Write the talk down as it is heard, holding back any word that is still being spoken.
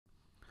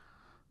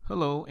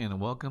Hello and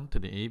welcome to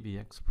the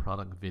AVX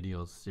product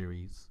videos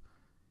series.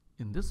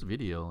 In this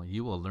video,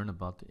 you will learn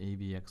about the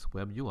AVX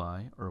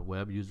WebUI or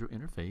Web User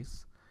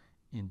Interface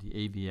in the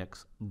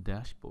AVX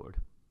Dashboard.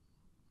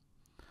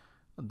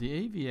 The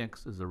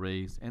AVX is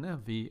Array's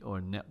NFV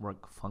or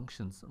Network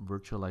Functions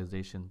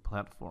Virtualization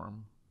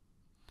Platform.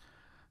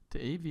 The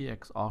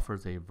AVX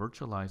offers a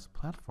virtualized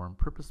platform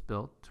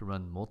purpose-built to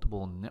run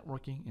multiple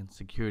networking and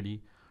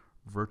security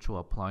virtual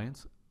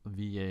appliance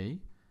VA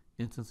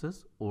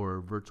instances or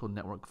virtual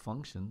network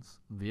functions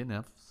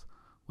VNFs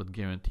with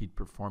guaranteed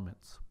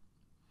performance.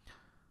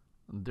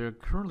 There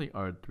currently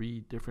are three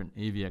different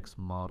AVX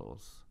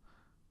models.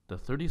 The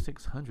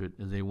 3600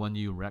 is a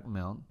 1U rack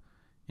mount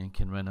and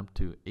can run up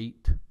to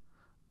 8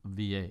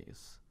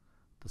 VAs.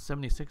 The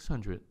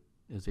 7600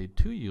 is a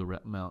 2U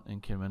rack mount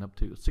and can run up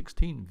to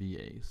 16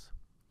 VAs.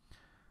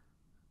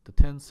 The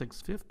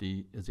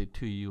 10650 is a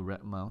 2U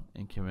rack mount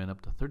and can run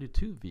up to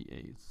 32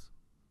 VAs.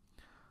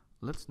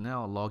 Let's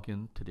now log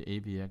in to the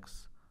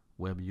AVX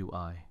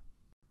WebUI.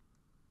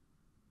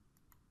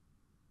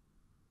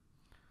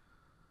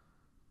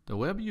 The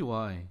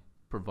WebUI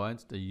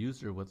provides the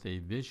user with a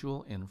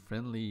visual and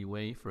friendly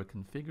way for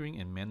configuring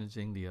and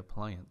managing the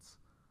appliance.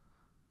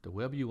 The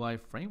WebUI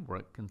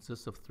framework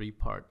consists of three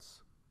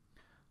parts.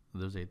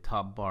 There's a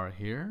top bar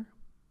here.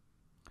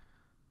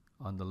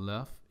 On the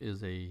left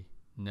is a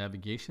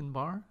navigation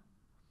bar.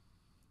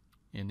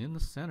 And in the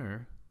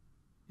center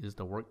is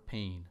the work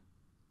pane.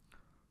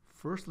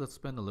 First, let's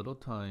spend a little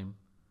time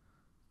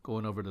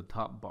going over the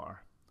top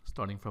bar,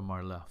 starting from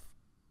our left.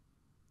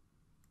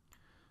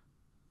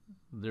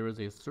 There is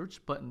a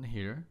search button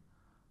here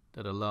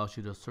that allows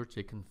you to search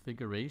a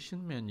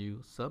configuration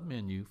menu,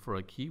 submenu for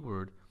a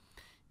keyword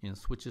and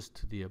switches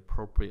to the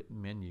appropriate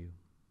menu.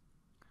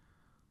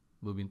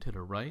 Moving to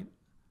the right,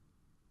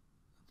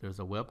 there's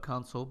a web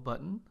console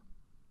button.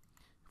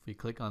 If we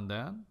click on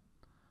that,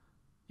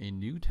 a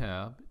new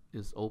tab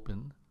is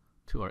open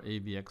to our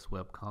AVX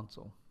web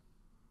console.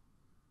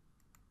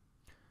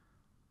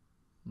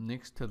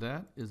 Next to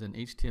that is an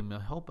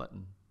HTML help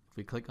button. If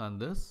we click on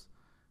this,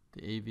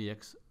 the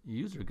AVX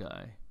user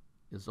guide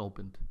is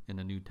opened in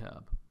a new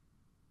tab.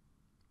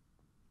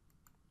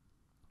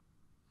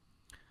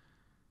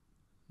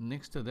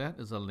 Next to that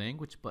is a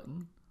language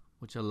button,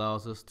 which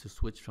allows us to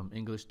switch from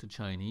English to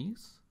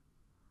Chinese.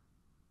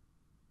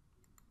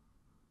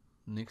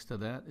 Next to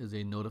that is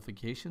a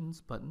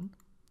notifications button.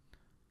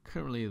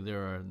 Currently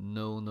there are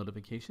no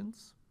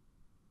notifications.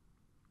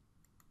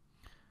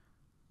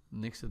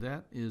 Next to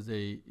that is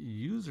a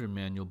user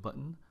manual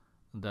button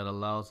that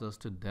allows us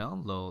to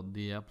download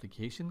the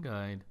application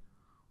guide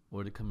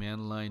or the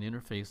command line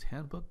interface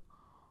handbook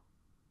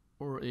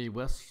or a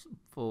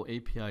RESTful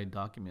API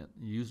document,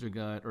 user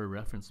guide or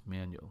reference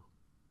manual.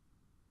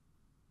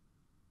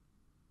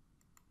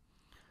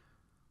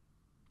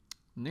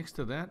 Next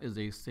to that is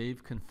a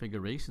save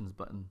configurations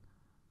button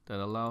that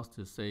allows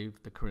to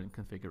save the current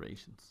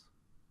configurations.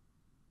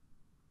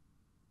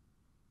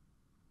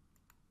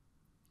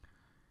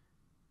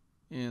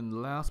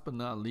 And last but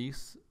not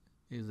least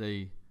is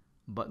a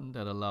button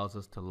that allows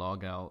us to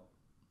log out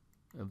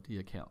of the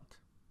account.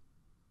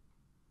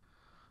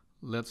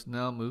 Let's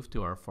now move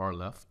to our far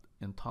left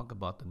and talk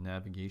about the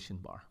navigation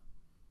bar.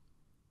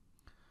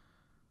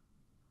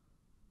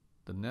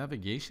 The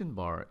navigation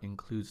bar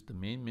includes the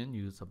main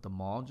menus of the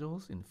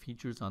modules and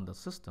features on the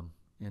system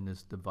and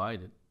is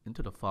divided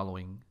into the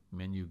following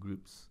menu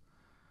groups.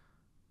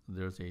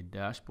 There's a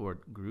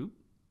dashboard group,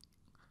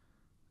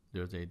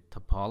 there's a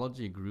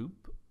topology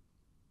group,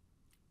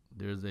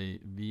 there's a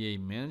VA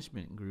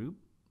management group,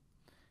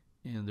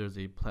 and there's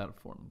a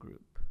platform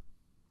group.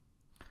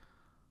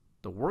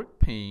 The work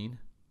pane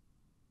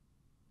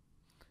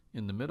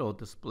in the middle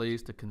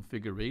displays the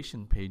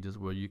configuration pages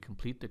where you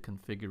complete the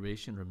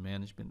configuration or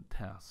management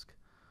task.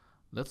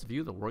 Let's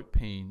view the work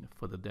pane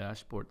for the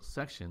dashboard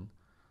section,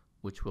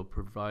 which will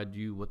provide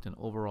you with an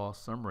overall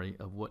summary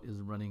of what is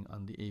running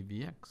on the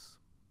AVX.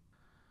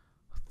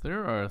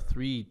 There are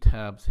three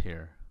tabs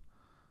here: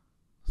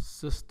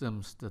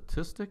 System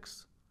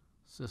Statistics,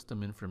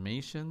 System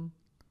Information,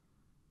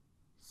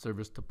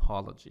 Service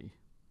Topology.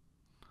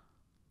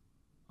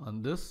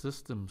 On this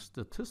System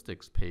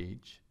Statistics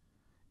page,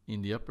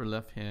 in the upper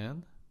left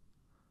hand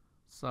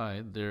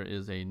side, there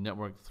is a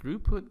network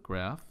throughput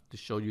graph to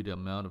show you the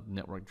amount of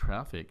network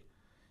traffic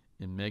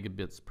in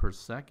megabits per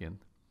second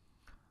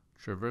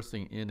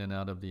traversing in and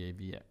out of the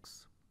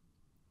AVX.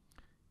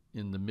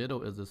 In the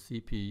middle is a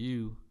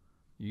CPU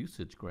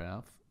usage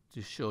graph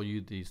to show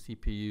you the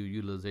CPU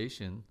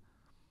utilization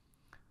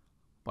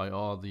by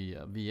all the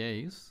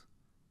VAs,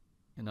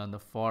 and on the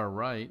far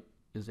right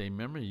is a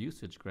memory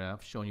usage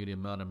graph showing you the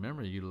amount of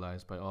memory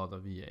utilized by all the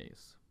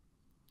VAs.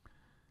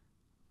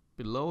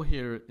 Below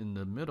here in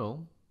the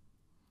middle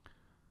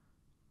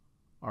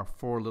are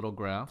four little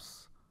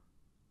graphs.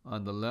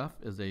 On the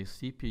left is a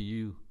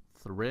CPU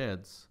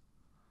threads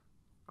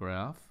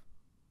graph.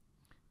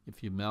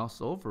 If you mouse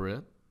over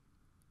it,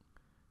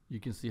 you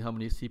can see how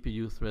many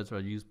CPU threads are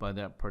used by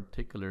that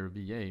particular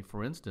VA.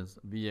 For instance,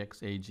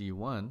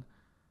 VXAG1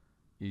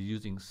 is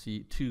using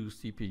two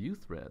CPU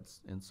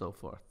threads, and so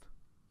forth.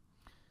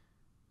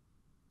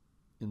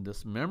 In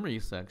this memory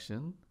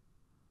section,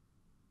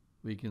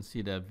 we can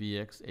see that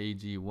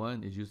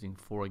VX-AG1 is using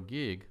 4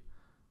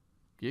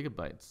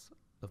 gigabytes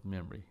of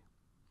memory.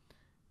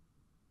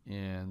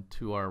 And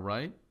to our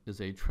right is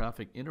a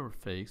traffic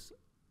interface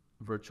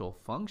virtual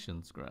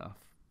functions graph.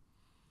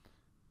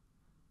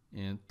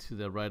 And to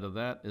the right of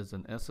that is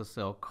an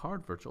SSL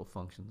card virtual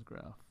functions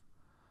graph.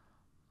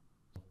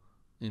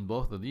 In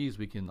both of these,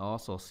 we can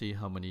also see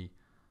how many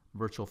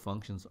virtual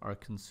functions are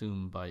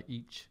consumed by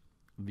each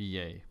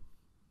VA.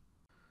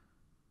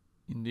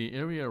 In the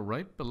area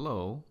right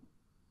below,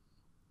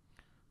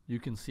 you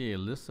can see a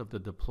list of the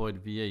deployed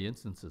VA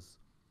instances.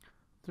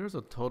 There's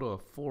a total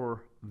of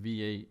 4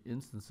 VA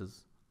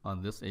instances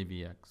on this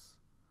AVX.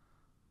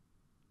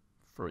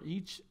 For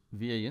each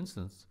VA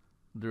instance,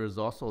 there is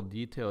also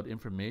detailed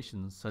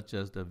information such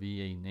as the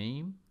VA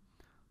name,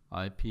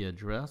 IP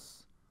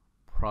address,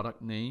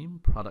 product name,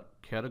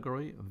 product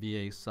category,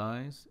 VA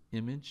size,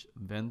 image,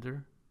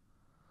 vendor,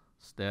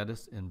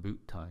 status, and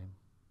boot time.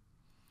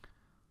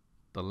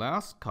 The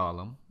last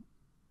column,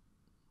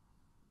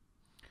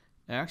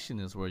 action,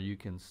 is where you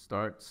can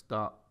start,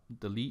 stop,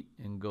 delete,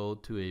 and go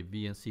to a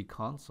VNC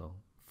console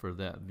for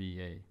that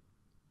VA.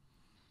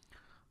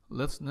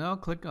 Let's now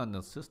click on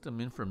the System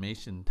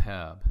Information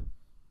tab.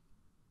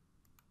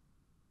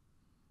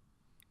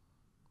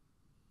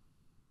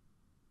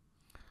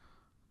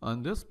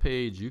 On this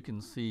page, you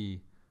can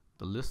see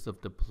the list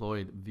of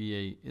deployed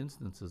VA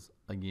instances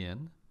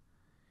again,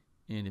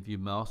 and if you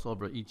mouse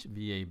over each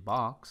VA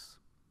box,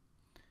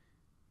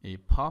 a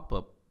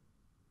pop-up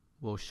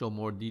will show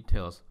more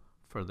details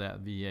for that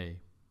VA.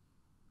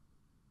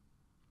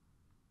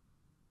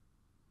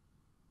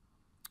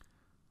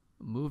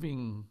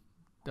 Moving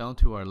down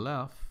to our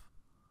left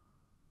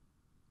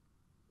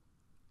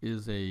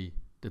is a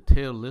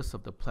detailed list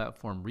of the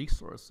platform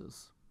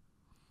resources.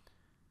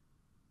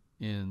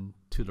 And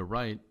to the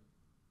right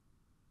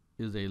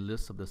is a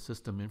list of the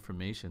system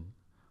information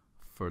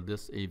for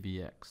this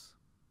AVX.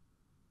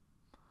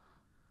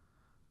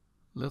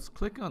 Let's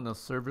click on the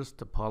Service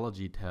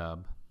Topology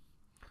tab.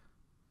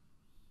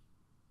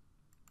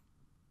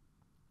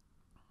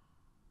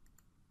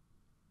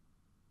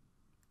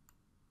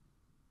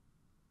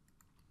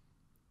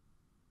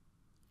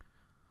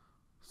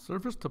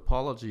 Service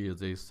topology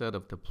is a set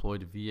of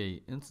deployed VA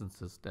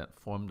instances that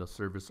form the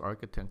service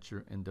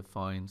architecture and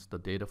defines the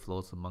data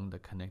flows among the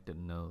connected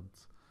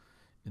nodes.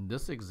 In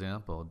this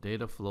example,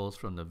 data flows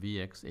from the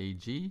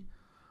VX-AG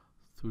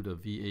through the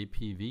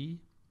VAPV.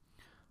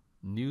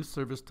 New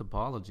service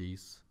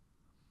topologies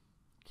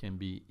can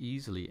be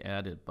easily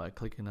added by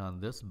clicking on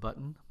this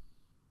button.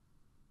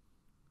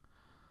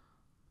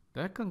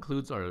 That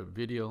concludes our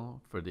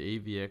video for the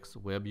AVX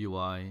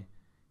WebUI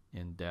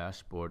and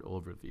Dashboard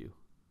overview.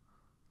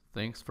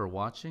 Thanks for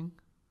watching.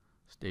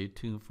 Stay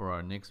tuned for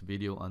our next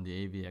video on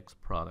the AVX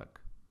product.